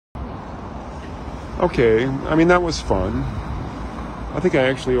Okay, I mean, that was fun. I think I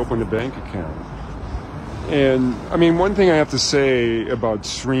actually opened a bank account. And, I mean, one thing I have to say about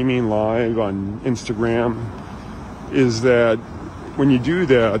streaming live on Instagram is that when you do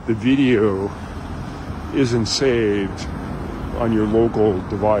that, the video isn't saved on your local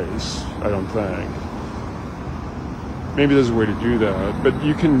device, I don't think. Maybe there's a way to do that, but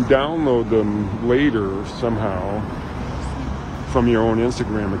you can download them later somehow from your own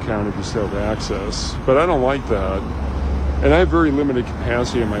Instagram account if you still have access. But I don't like that. And I have very limited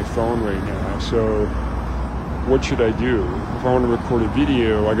capacity on my phone right now, so what should I do? If I want to record a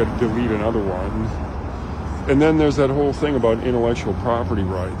video, I got to delete another one. And then there's that whole thing about intellectual property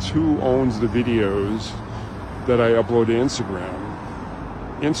rights. Who owns the videos that I upload to Instagram?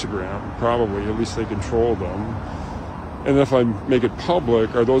 Instagram, probably. At least they control them. And if I make it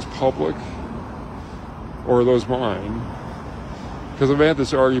public, are those public or are those mine? Because I've had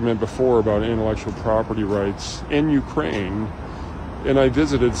this argument before about intellectual property rights in Ukraine, and I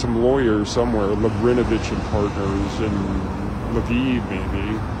visited some lawyers somewhere, Labrinovich and Partners in Lviv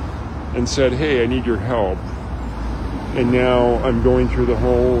maybe, and said, hey, I need your help. And now I'm going through the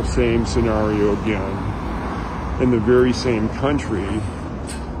whole same scenario again in the very same country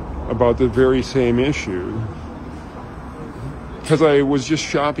about the very same issue. Because I was just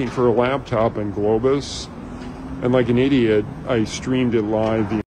shopping for a laptop in Globus, and like an idiot, I streamed it live